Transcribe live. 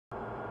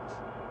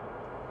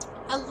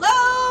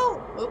Hello!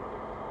 Oh.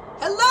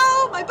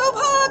 Hello, my boob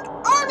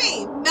hug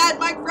army!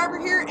 MadMikeForever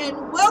here,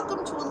 and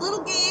welcome to a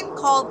little game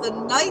called The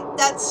Night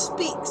That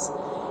Speaks.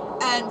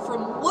 And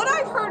from what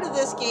I've heard of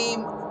this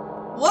game,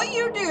 what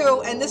you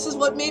do, and this is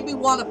what made me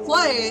want to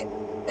play it,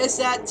 is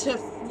that to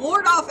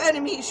ward off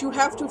enemies, you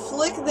have to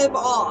flick them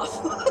off.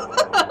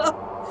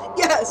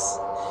 Yes,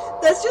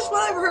 that's just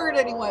what I've heard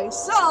anyway.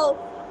 So,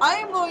 I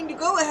am going to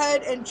go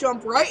ahead and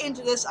jump right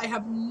into this. I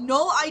have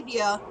no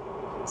idea.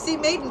 See,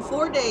 made in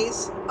 4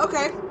 days.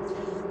 Okay.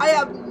 I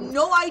have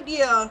no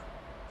idea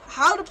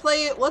how to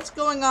play it, what's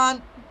going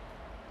on.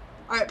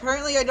 Alright,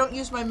 apparently I don't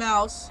use my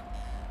mouse.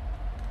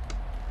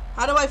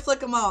 How do I flick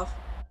them off?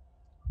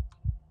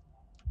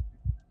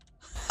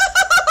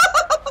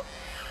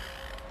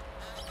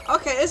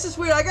 Okay, this is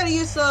weird. I gotta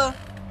use the...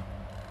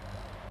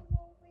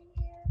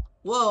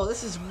 Whoa,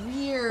 this is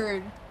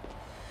weird.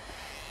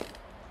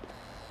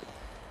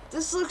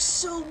 This looks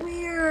so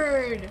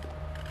weird.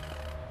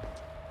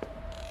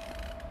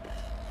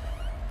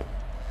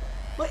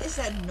 What is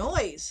that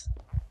noise?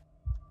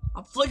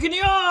 I'm flicking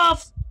you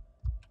off!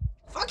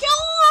 Fuck you!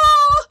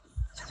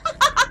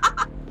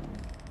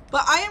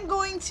 But I am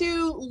going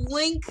to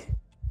link...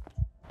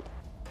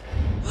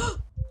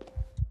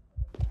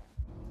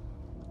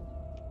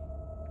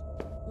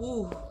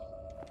 Ooh.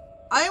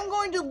 I am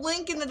going to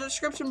link in the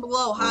description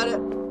below how to...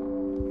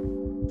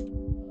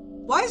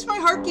 Why does my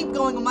heart keep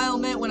going a mile a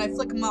minute when I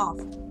flick them off?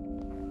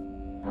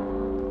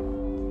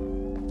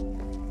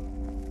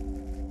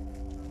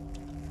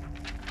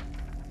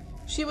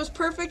 She was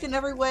perfect in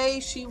every way.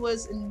 She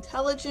was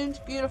intelligent,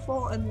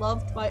 beautiful, and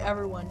loved by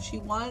everyone. She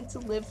wanted to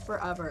live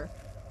forever.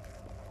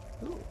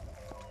 Ooh.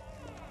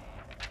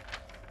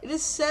 It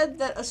is said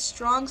that a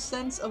strong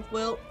sense of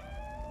will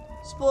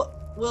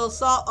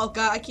solve. Oh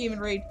god, I can't even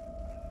read.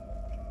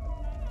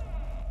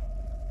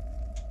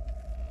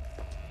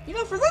 You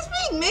know, for this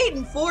being made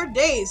in 4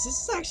 days,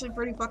 this is actually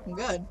pretty fucking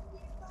good.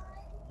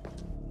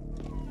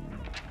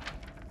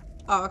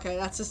 Oh, okay,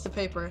 that's just the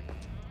paper.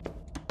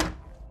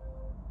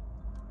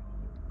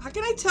 How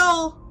can I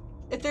tell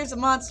if there's a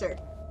monster?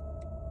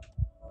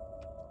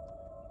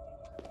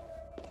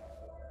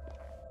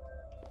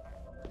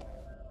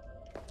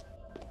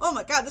 Oh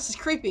my god, this is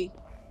creepy.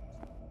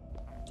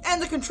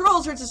 And the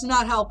controls are just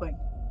not helping.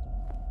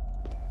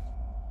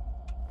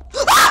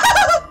 Supplies.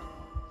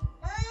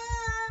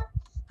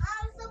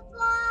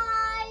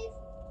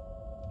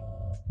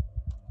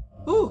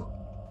 Ooh.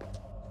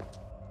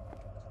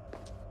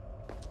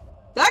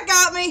 That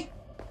got me.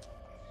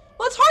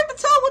 Well, it's hard to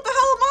tell what the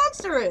hell a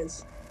monster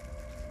is.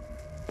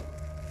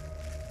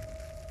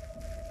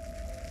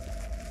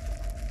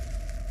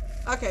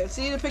 Okay,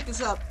 so you need to pick this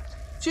up.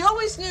 She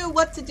always knew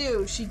what to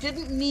do. She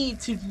didn't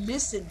need to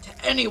listen to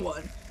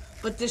anyone.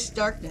 But this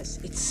darkness,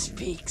 it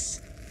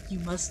speaks. You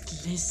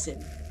must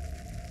listen.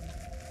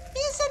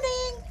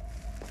 Listening!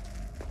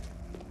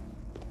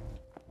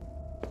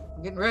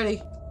 I'm getting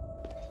ready.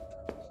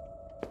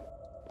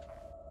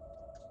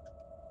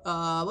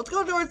 Let's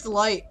go towards the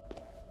light.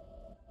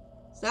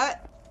 Is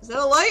that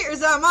a light or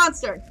is that a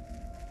monster?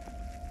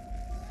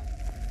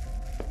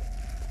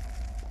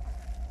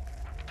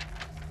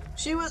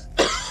 She was,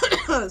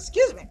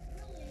 excuse me.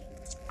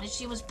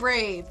 She was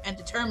brave and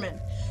determined.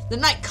 The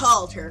night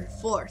called her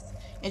forth,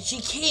 and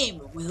she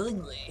came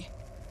willingly.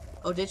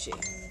 Oh, did she?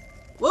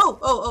 Whoa!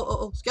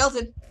 Oh,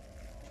 skeleton.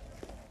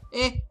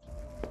 Maybe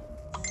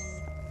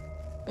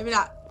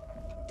not.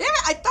 Damn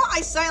it! I thought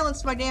I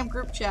silenced my damn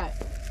group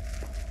chat.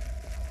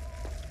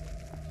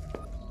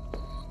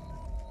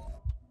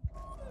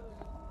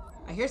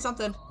 I hear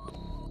something.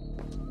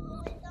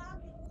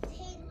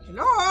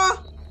 No!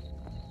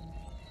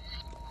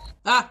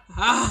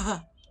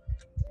 Ah!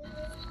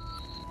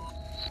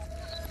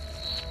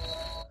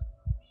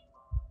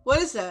 What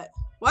is that?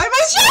 Why am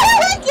I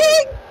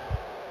shaking?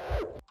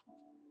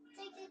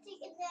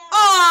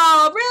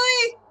 Oh,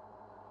 really?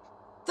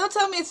 Don't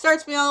tell me it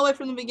starts me all the way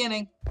from the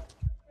beginning.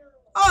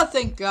 Oh,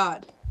 thank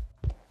God.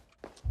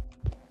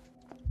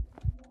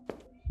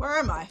 Where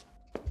am I?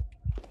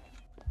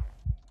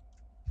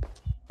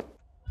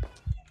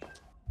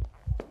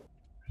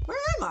 Where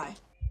am I?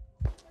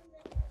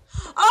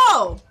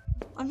 Oh!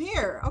 I'm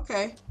here.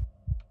 Okay.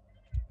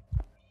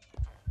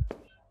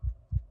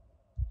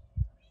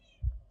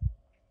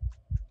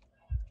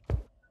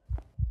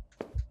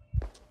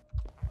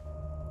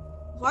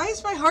 Why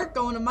is my heart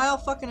going a mile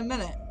fucking a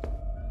minute?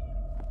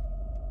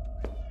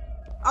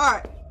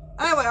 Alright.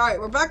 Anyway, alright.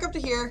 We're back up to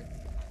here.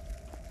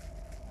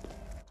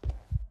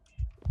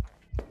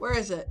 Where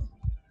is it?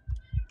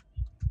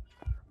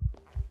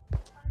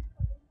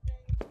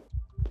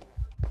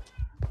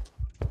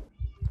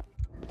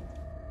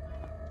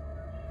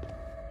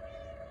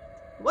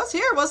 It was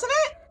here, wasn't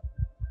it?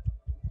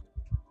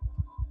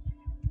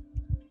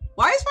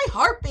 Why is my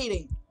heart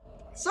beating?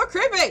 It's so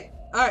creepy.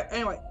 Alright,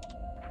 anyway.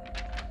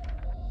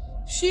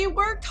 She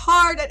worked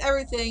hard at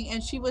everything,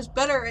 and she was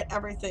better at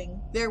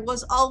everything. There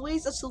was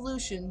always a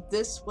solution.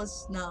 This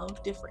was now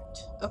different.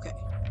 Okay.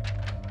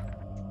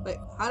 Wait,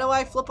 how do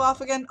I flip off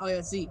again? Oh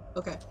yeah, Z.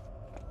 Okay.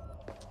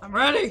 I'm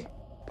ready.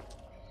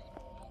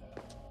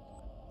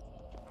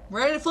 I'm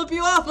ready to flip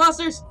you off,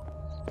 monsters!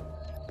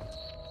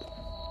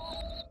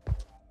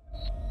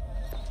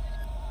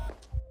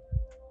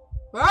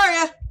 Where are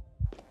ya?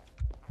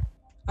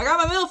 I got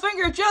my middle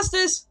finger of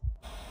justice!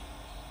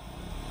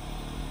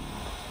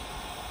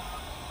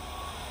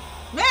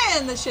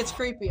 Man, this shit's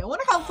creepy. I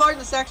wonder how far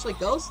this actually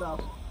goes, though.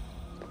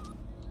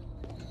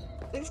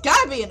 There's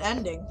gotta be an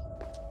ending.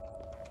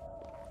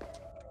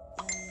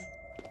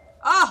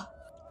 Ah!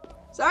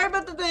 Sorry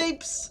about the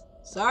bleeps.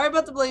 Sorry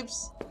about the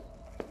bleeps.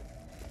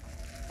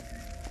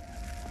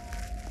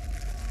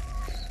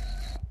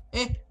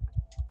 I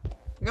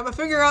got my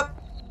finger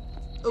up.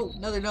 Oh,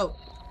 another note.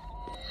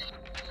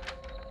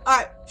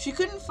 Alright, she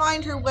couldn't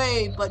find her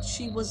way, but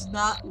she was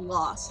not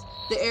lost.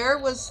 The air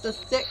was so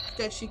thick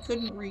that she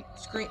couldn't reach.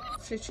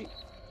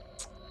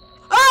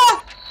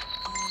 Ah!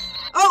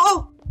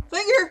 Oh!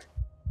 Finger!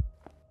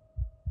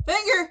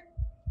 Finger!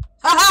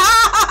 Ha ha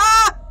ha ha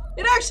ha!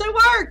 It actually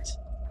worked!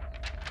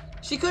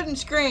 She couldn't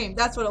scream.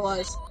 That's what it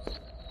was.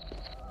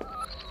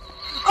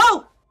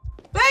 Oh!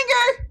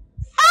 Finger!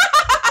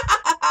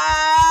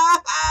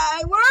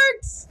 It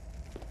works!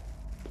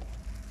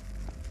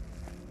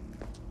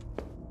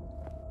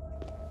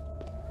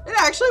 It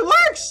actually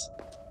works!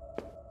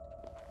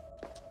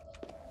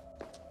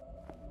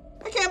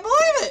 I can't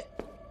believe it!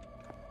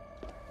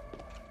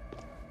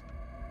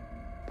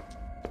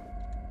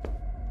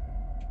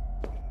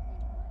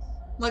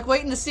 I'm like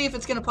waiting to see if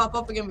it's gonna pop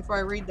up again before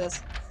I read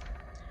this.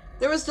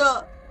 There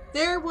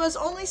was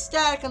only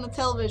static on the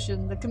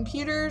television. The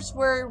computers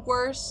were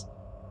worse.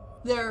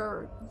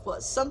 There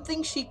was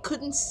something she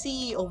couldn't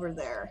see over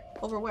there.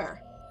 Over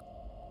where?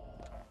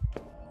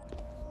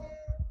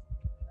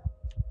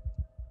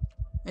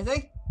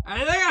 Anything?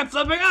 Anything? I'm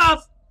flipping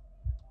off!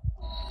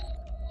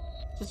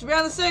 Just to be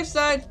on the safe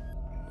side.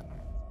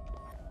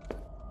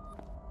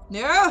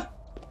 Yeah?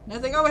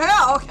 Nothing over here?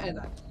 Okay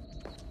then.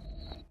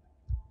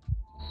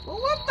 Well,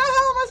 what the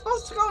hell am I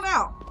supposed to go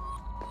now?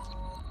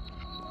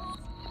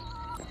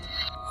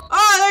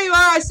 Oh, there you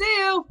are! I see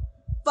you!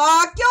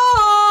 Fuck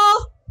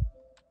you!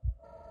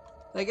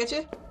 Did I get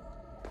you?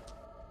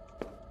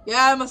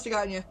 Yeah, I must have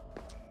gotten you.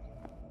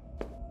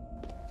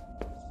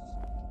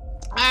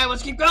 Alright,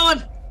 let's keep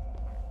going!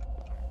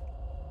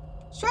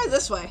 Let's try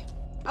this way.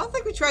 I don't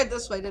think we tried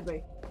this way, did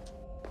we?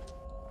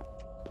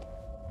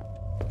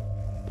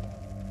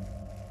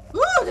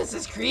 Ooh, this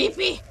is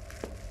creepy!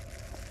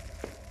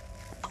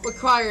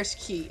 Requires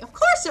key. Of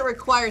course it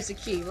requires a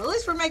key. Well, at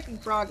least we're making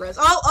progress.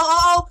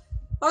 Oh!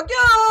 Fuck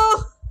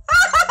you!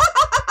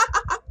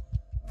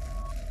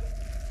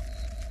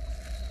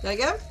 Did I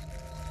get him?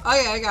 Oh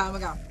yeah, I got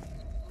him.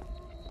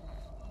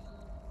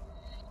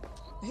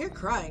 I hear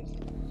crying.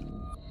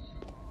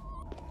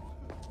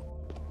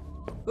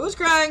 Who's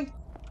crying?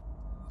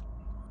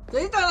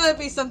 Please don't let it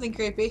be something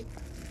creepy.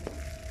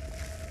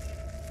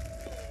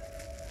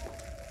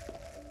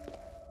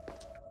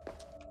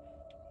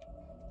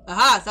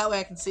 Aha, it's that way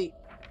I can see.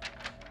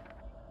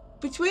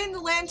 Between the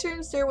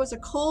lanterns there was a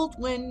cold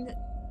wind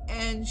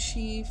and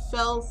she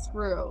fell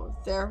through.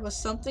 There was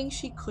something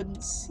she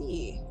couldn't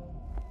see.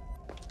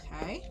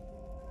 Okay.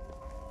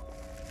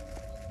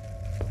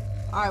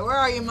 Alright, where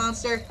are you,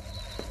 monster?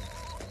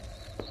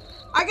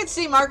 I could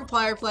see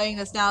Markiplier playing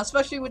this now,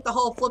 especially with the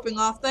whole flipping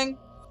off thing.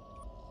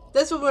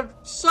 This would work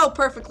so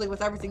perfectly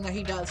with everything that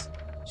he does.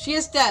 She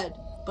is dead,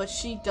 but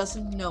she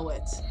doesn't know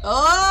it.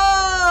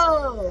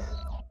 Oh!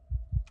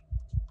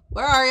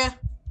 Where are you?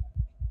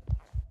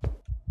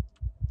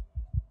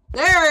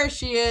 There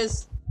she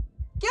is.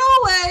 Go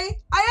away!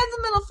 I had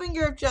the middle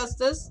finger of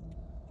justice.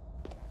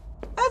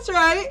 That's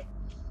right.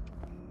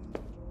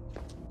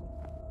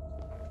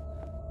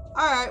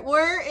 Alright,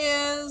 where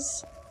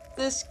is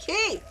this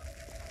key?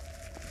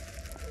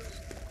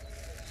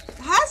 It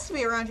has to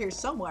be around here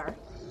somewhere.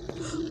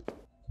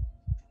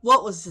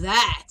 What was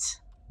that?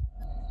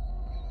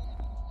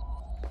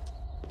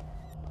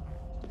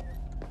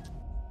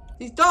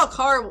 These dark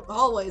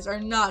hallways are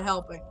not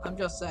helping. I'm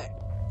just saying.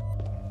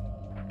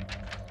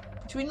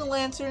 Between the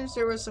lanterns,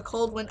 there was a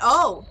cold wind.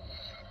 Oh!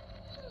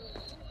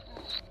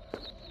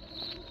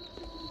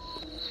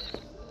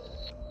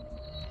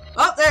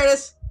 Oh, there it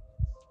is.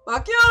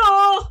 Fuck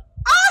you!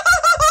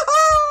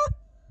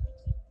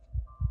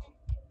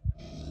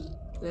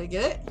 Did I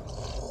get it?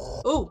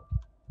 Ooh.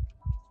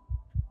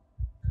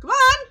 Come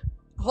on!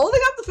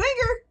 Holding up the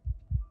finger.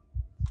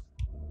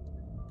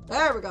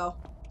 There we go.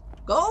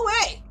 Go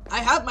away! I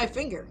have my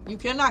finger. You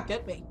cannot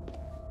get me.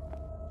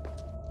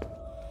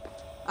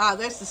 Ah,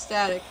 there's the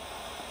static.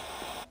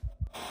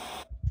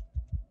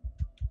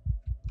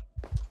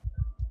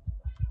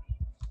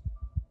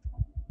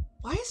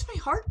 Why is my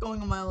heart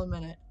going a mile a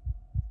minute?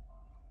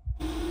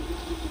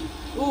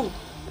 Ooh.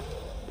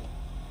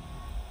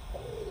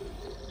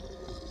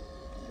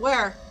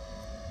 Where?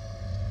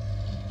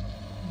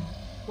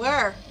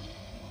 Where?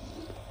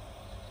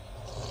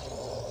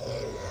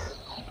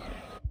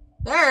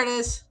 There it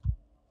is.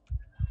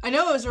 I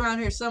know it was around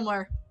here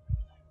somewhere.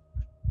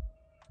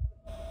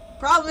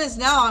 Problem is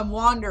now I'm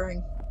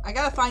wandering. I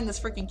gotta find this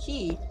freaking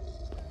key.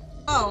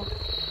 Oh.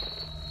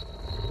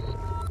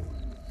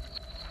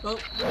 Oh.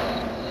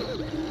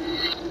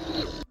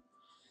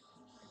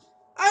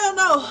 I don't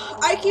know.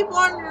 I keep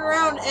wandering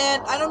around,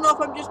 and I don't know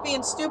if I'm just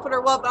being stupid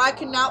or what, but I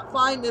cannot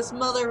find this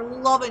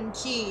mother-loving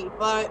key.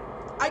 But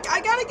I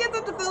gotta give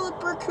the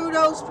developer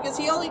kudos, because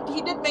he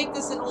did make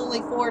this in only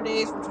 4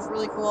 days, which was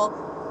really cool.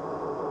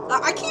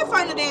 I can't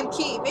find the damn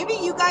key. Maybe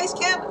you guys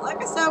can. Like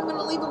I said, I'm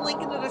gonna leave a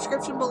link in the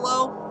description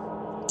below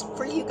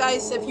for you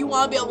guys if you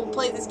want to be able to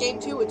play this game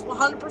too. It's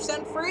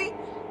 100% free.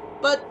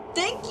 But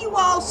thank you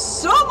all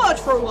so much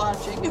for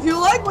watching. If you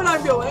like what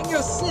I'm doing,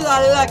 you'll see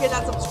that like and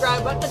that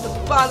subscribe button at the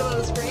bottom of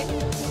the screen.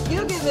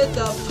 You give it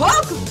the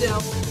welcome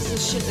down. This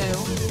is shit now.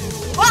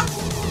 But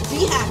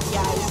be happy,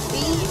 guys. Be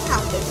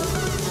happy.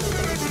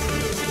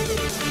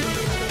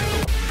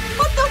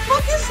 What the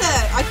fuck is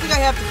that? I think I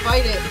have to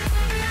fight it.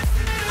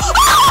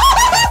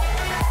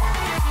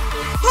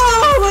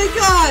 Oh my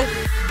god!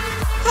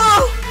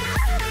 Oh,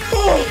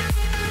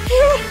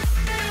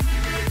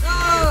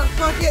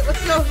 fuck it.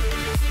 Let's go.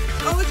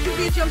 Oh, this could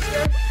be a jump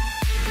scare.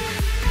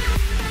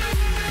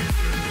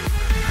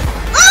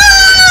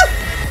 Ah!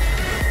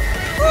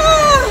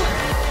 Oh!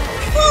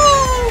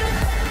 Oh!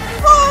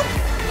 Fuck!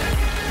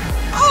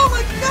 Oh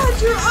my god,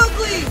 you're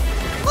ugly!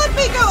 Let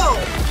me go!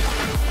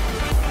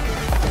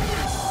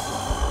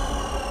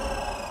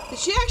 Did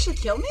she actually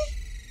kill me?